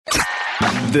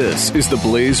This is the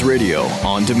Blaze Radio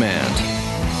on demand.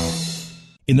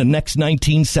 In the next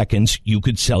 19 seconds, you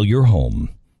could sell your home.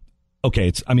 Okay,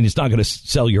 it's not going to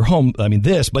sell your home,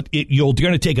 but you're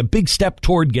going to take a big step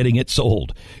toward getting it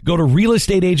sold. Go to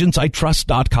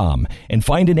realestateagentsitrust.com and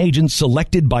find an agent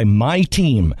selected by my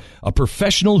team, a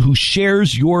professional who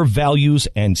shares your values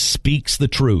and speaks the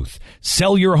truth.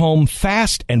 Sell your home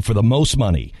fast and for the most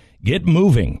money. Get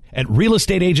moving at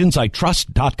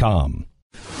realestateagentsitrust.com.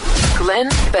 Glenn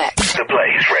Beck. The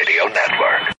Blaze Radio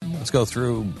Network. Let's go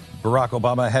through Barack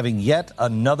Obama having yet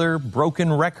another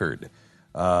broken record.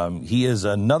 He is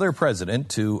another president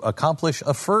to accomplish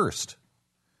a first.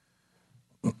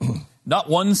 Not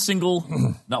one single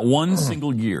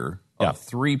year of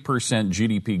 3%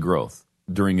 GDP growth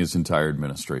during his entire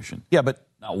administration. Yeah, but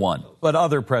not one. But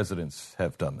other presidents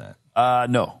have done that.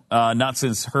 No, not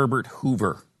since Herbert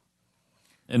Hoover.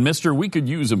 And Mr. We could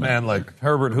use a man like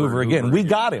Herbert Hoover again. We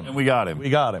got him. And we got him.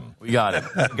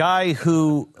 A guy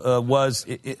who was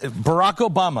Barack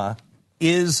Obama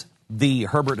is the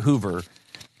Herbert Hoover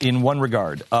in one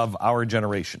regard of our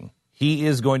generation. He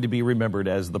is going to be remembered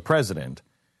as the president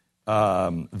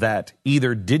that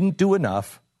either didn't do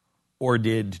enough or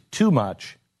did too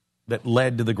much that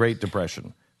led to the Great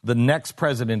Depression. The next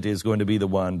president is going to be the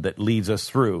one that leads us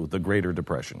through the Greater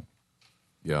Depression.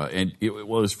 Yeah, and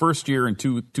his first year in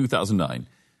 2009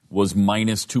 was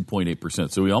minus 2.8%.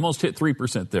 So we almost hit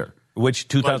 3% there. Which,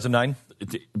 2009?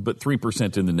 But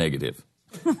 3% in the negative.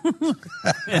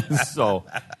 So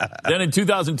then in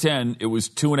 2010, it was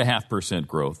 2.5%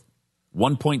 growth,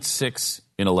 1.6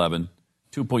 in 11,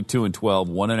 2.2 in 12,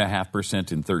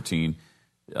 1.5% in 13.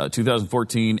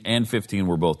 2014 and 15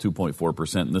 were both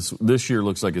 2.4%. And this year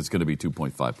looks like it's going to be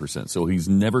 2.5%. So he's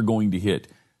never going to hit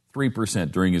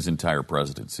 3% during his entire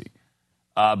presidency.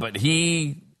 But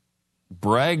he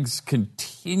brags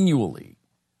continually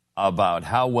about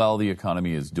how well the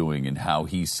economy is doing and how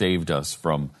he saved us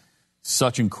from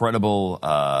such incredible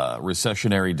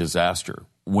recessionary disaster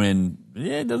when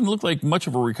it doesn't look like much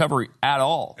of a recovery at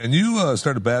all. And you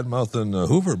started bad-mouthing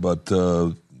Hoover, but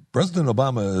President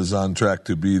Obama is on track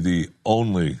to be the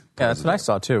only president. Yeah, that's what I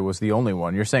saw, too, was the only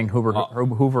one. You're saying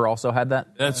Hoover also had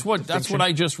that? That's what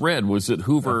I just read, was that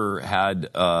Hoover had,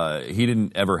 he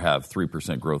didn't ever have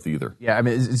 3% growth either. Yeah, I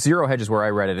mean, Zero Hedge is where I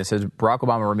read it. It says Barack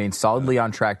Obama remains solidly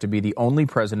on track to be the only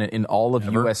president in all of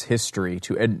U.S. history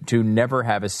to never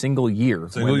have a single year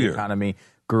when the economy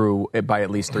grew by at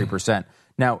least 3%.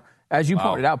 Now, as you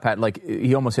pointed out, Pat, like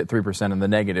he almost hit 3% in the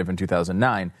negative in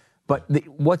 2009. But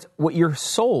what you're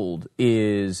sold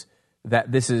is that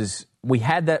we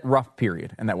had that rough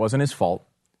period, and that wasn't his fault.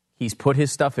 He's put his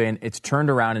stuff in, it's turned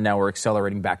around, and now we're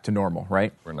accelerating back to normal,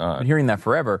 right? We're not. I've been hearing that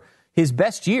forever. His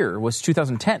best year was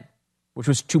 2010, which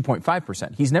was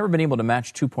 2.5%. He's never been able to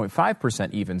match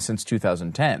 2.5% even since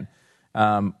 2010.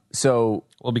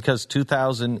 Because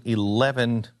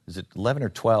 2011, is it 11 or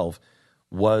 12,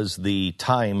 was the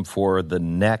time for the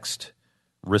next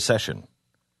recession.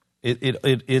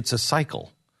 It's a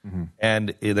cycle,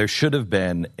 and there should have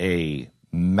been a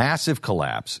massive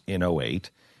collapse in 2008,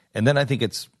 and then I think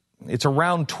it's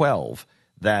around 12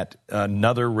 that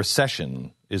another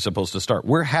recession is supposed to start.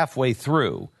 We're halfway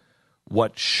through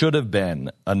what should have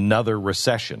been another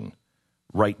recession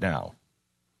right now,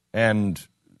 and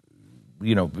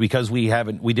because we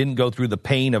didn't go through the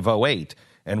pain of 2008,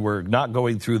 and we're not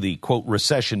going through the quote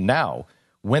recession now.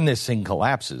 When this thing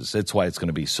collapses, that's why it's going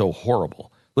to be so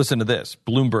horrible. Listen to this.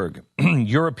 Bloomberg,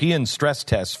 European stress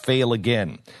tests fail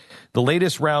again. The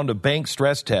latest round of bank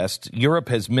stress tests, Europe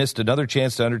has missed another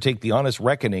chance to undertake the honest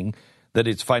reckoning that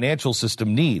its financial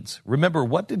system needs. Remember,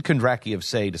 what did Kondratiev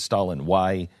say to Stalin?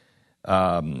 Why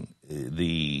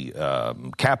the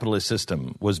capitalist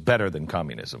system was better than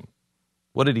communism?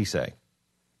 What did he say?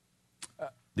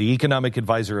 The economic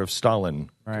advisor of Stalin,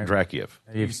 Kondratiev.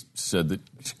 He said that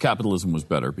capitalism was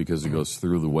better because it goes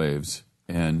through the waves.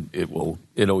 And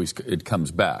it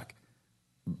comes back,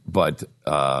 but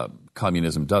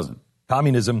communism doesn't.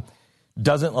 Communism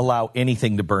doesn't allow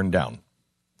anything to burn down.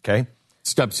 Okay,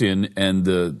 steps in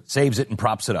and saves it and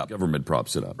props it up. Government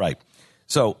props it up. Right.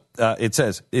 So it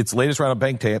says its latest round of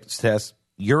bank tests.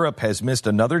 Europe has missed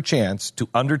another chance to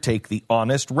undertake the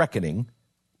honest reckoning.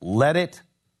 Let it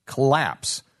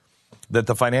collapse that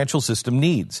the financial system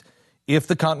needs. If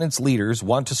the continent's leaders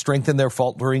want to strengthen their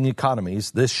faltering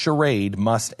economies, this charade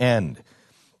must end.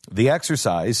 The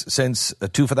exercise since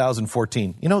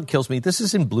 2014, it kills me. This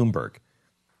is in Bloomberg.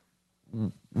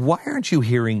 Why aren't you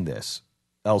hearing this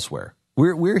elsewhere?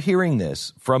 We're hearing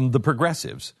this from the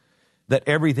progressives that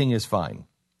everything is fine.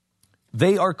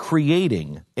 They are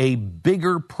creating a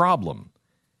bigger problem.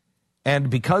 And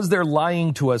because they're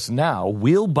lying to us now,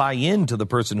 we'll buy into the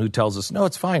person who tells us, no,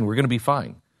 it's fine, we're going to be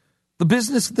fine. This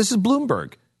is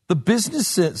Bloomberg. The business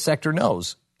sector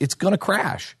knows it's going to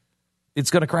crash. It's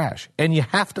going to crash. And you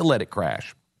have to let it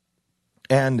crash.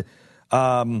 And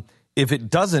if it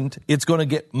doesn't, it's going to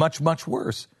get much, much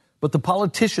worse. But the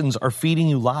politicians are feeding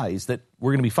you lies that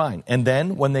we're going to be fine. And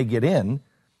then when they get in,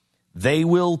 they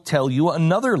will tell you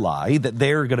another lie that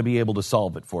they're going to be able to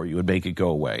solve it for you and make it go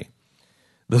away.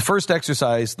 The first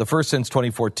exercise, the first since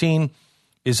 2014,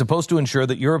 is supposed to ensure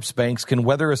that Europe's banks can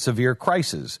weather a severe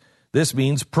crisis. This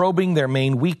means probing their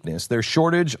main weakness, their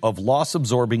shortage of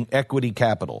loss-absorbing equity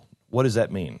capital. What does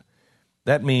that mean?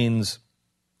 That means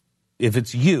if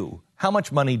it's you, how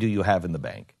much money do you have in the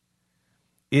bank?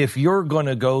 If you're going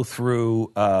to go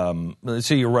through, let's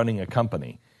say you're running a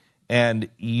company, and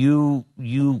you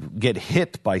get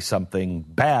hit by something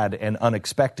bad and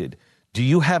unexpected, do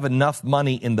you have enough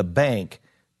money in the bank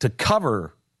to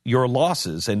cover your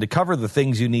losses and to cover the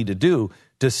things you need to do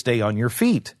to stay on your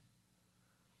feet?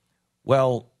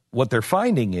 Well, what they're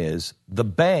finding is the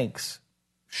banks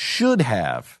should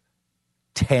have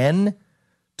 10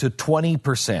 to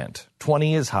 20%.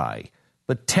 20 is high,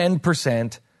 but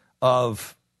 10%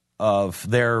 of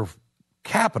their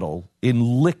capital in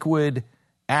liquid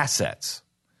assets.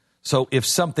 So if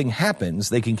something happens,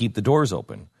 they can keep the doors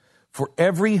open. For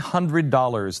every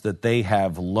 $100 that they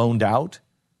have loaned out,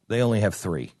 they only have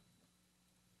 3.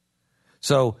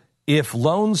 So if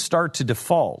loans start to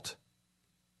default,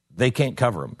 they can't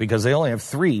cover them because they only have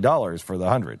 $3 for the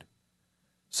 100.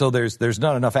 So there's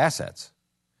not enough assets.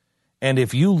 And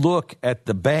if you look at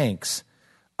the banks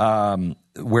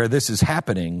where this is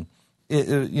happening,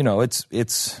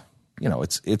 it's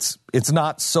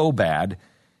not so bad.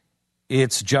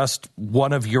 It's just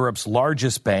one of Europe's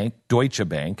largest bank, Deutsche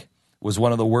Bank, was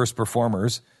one of the worst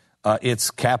performers.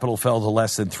 Its capital fell to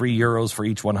less than €3 for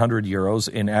each 100 euros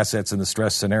in assets in the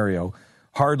stress scenario,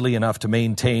 hardly enough to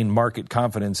maintain market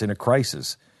confidence in a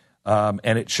crisis.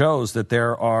 And it shows that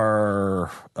there are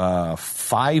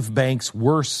 5 banks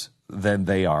worse than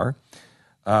they are,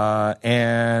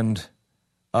 and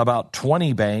about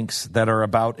 20 banks that are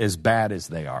about as bad as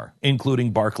they are,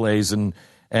 including Barclays and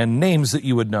names that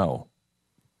you would know.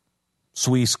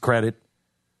 Swiss Credit,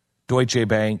 Deutsche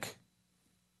Bank,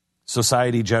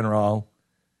 Societe Generale.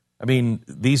 I mean,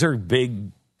 these are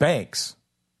big banks.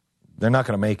 They're not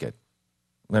going to make it.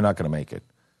 They're not going to make it.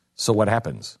 So what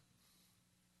happens?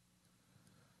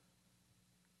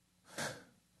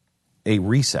 A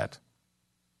reset.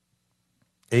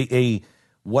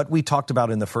 What we talked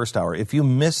about in the first hour. If you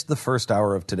missed the first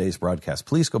hour of today's broadcast,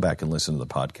 please go back and listen to the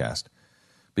podcast,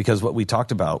 because what we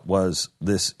talked about was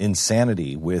this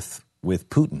insanity with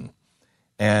Putin.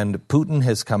 And Putin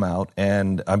has come out,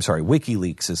 and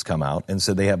WikiLeaks has come out and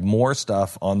said they have more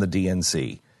stuff on the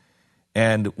DNC.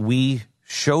 And we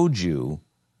showed you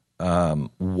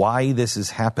why this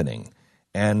is happening.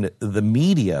 And the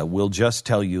media will just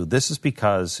tell you this is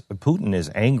because Putin is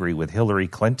angry with Hillary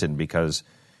Clinton because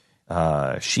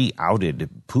she outed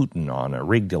Putin on a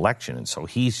rigged election. And so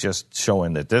he's just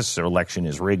showing that this election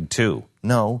is rigged too.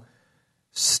 No,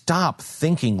 stop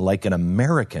thinking like an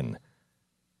American.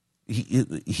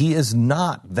 He is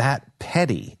not that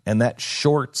petty and that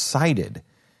short-sighted.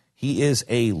 He is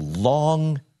a long-term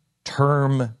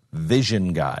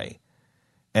vision guy.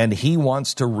 And he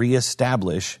wants to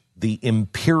reestablish the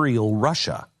imperial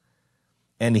Russia.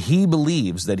 And he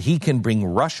believes that he can bring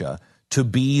Russia to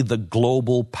be the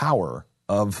global power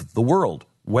of the world.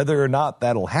 Whether or not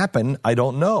that'll happen, I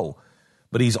don't know.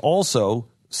 But he's also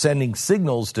sending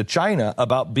signals to China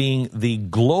about being the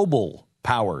global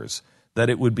powers, that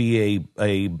it would be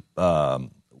a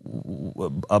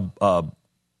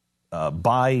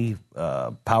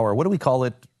power. What do we call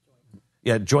it?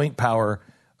 Yeah, joint power.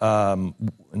 No,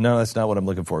 that's not what I'm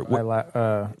looking for.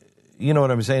 You know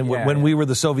what I'm saying? Yeah, when we were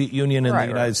the Soviet Union and the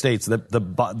United States,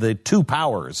 the two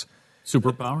powers.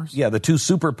 Superpowers? Yeah, the two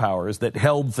superpowers that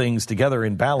held things together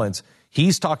in balance.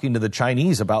 He's talking to the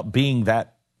Chinese about being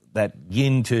that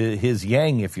yin to his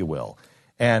yang, if you will,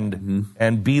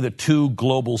 and be the two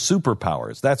global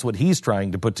superpowers. That's what he's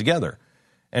trying to put together.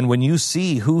 And when you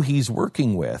see who he's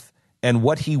working with and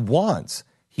what he wants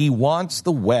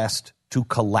the West to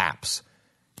collapse.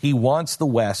 He wants the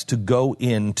West to go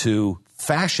into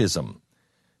fascism,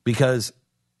 because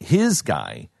his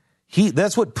guy,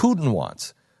 that's what Putin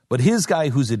wants. But his guy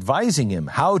who's advising him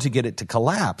how to get it to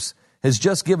collapse has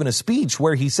just given a speech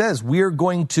where he says, we're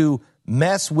going to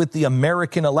mess with the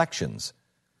American elections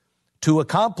to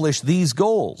accomplish these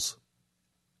goals.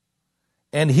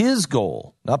 And his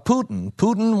goal, not Putin,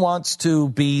 Putin wants to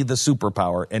be the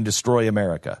superpower and destroy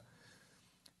America.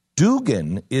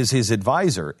 Dugan is his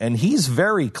advisor, and he's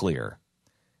very clear.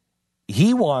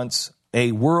 He wants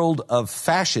a world of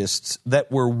fascists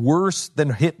that were worse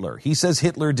than Hitler. He says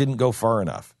Hitler didn't go far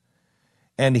enough.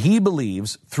 And he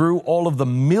believes through all of the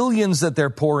millions that they're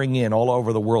pouring in all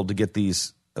over the world to get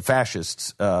these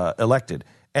fascists elected.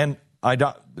 And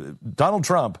Donald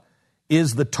Trump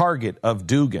is the target of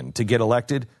Dugan to get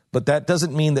elected, but that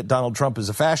doesn't mean that Donald Trump is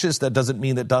a fascist. That doesn't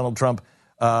mean that Donald Trump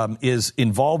is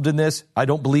involved in this. I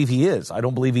don't believe he is. I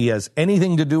don't believe he has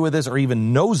anything to do with this or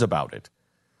even knows about it.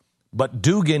 But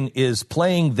Dugan is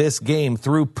playing this game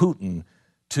through Putin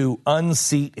to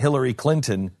unseat Hillary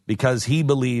Clinton because he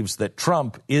believes that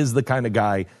Trump is the kind of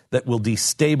guy that will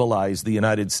destabilize the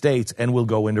United States and will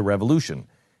go into revolution.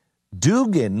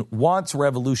 Dugan wants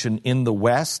revolution in the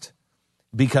West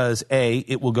because, A,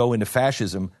 it will go into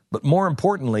fascism, but more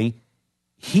importantly,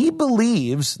 he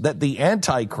believes that the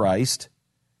Antichrist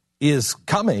is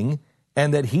coming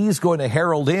and that he's going to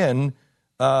herald in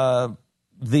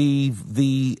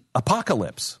the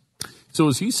apocalypse. So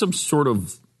is he some sort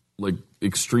of like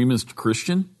extremist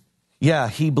Christian? Yeah,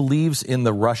 he believes in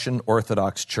the Russian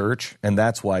Orthodox Church, and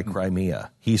that's why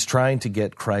Crimea. He's trying to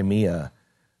get Crimea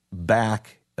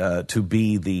back to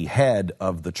be the head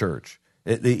of the church.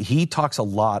 He talks a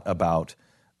lot about,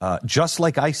 just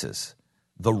like ISIS,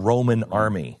 the Roman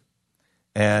army.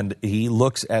 And he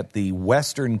looks at the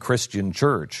Western Christian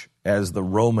church as the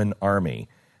Roman army,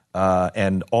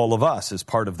 and all of us as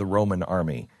part of the Roman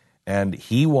army. And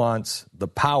he wants the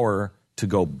power to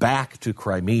go back to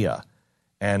Crimea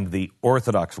and the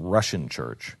Orthodox Russian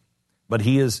church. But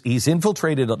he's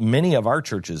infiltrated many of our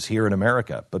churches here in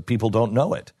America, but people don't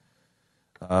know it.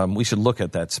 We should look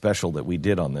at that special that we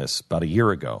did on this about a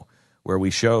year ago, where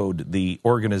we showed the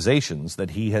organizations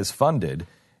that he has funded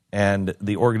and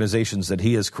the organizations that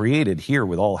he has created here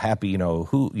with all happy,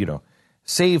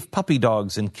 Save Puppy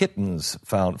Dogs and Kittens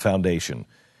Foundation.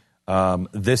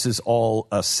 This is all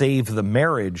a Save the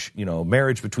Marriage,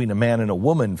 marriage between a man and a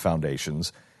woman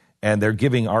foundations, and they're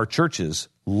giving our churches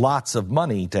lots of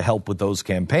money to help with those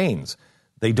campaigns.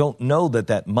 They don't know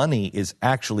that money is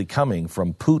actually coming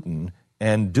from Putin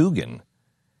and Dugan.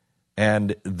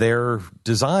 And their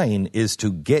design is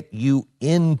to get you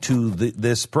into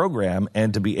this program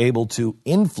and to be able to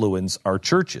influence our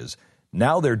churches.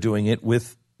 Now they're doing it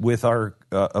with our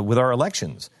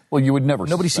elections. Well, you would never.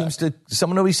 Nobody seems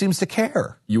to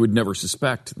care. You would never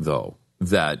suspect, though,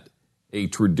 that a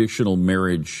traditional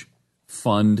marriage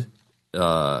fund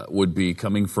would be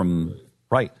coming from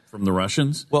the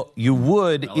Russians. Well, you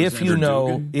would if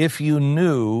you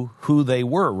knew who they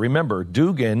were. Remember,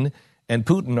 Dugan and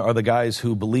Putin are the guys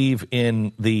who believe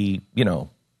in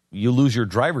you lose your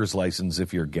driver's license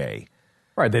if you're gay.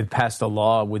 Right, they've passed a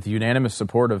law with unanimous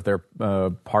support of their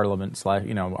parliament /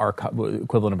 our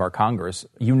equivalent of our Congress,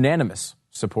 unanimous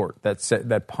support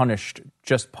that punished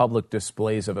just public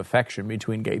displays of affection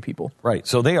between gay people. Right,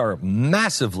 so they are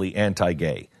massively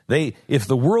anti-gay. If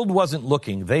the world wasn't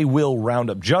looking, they will round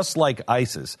up, just like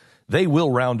ISIS, they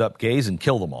will round up gays and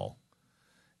kill them all.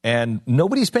 And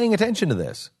nobody's paying attention to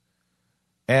this.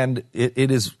 And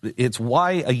it's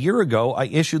why a year ago I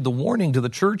issued the warning to the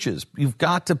churches. You've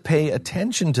got to pay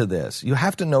attention to this. You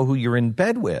have to know who you're in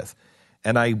bed with.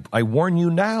 And I warn you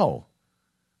now,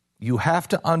 you have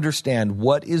to understand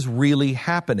what is really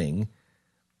happening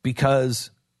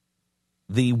because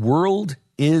the world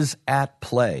is at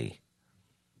play.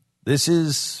 This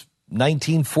is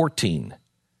 1914.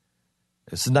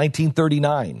 This is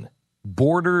 1939.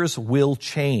 Borders will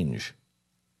change.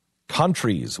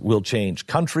 Countries will change.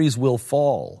 Countries will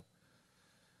fall.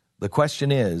 The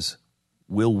question is,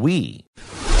 will we?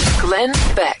 Glenn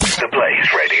Beck. The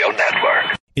Blaze Radio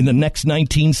Network. In the next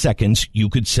 19 seconds, you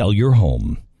could sell your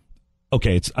home.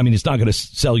 Okay, it's not going to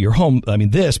sell your home, but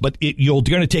you're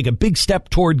going to take a big step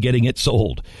toward getting it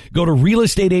sold. Go to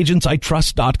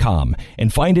realestateagentsitrust.com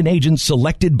and find an agent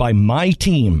selected by my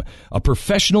team, a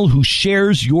professional who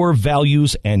shares your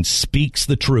values and speaks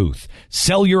the truth.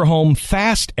 Sell your home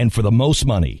fast and for the most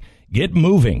money. Get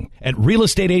moving at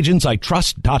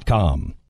realestateagentsitrust.com.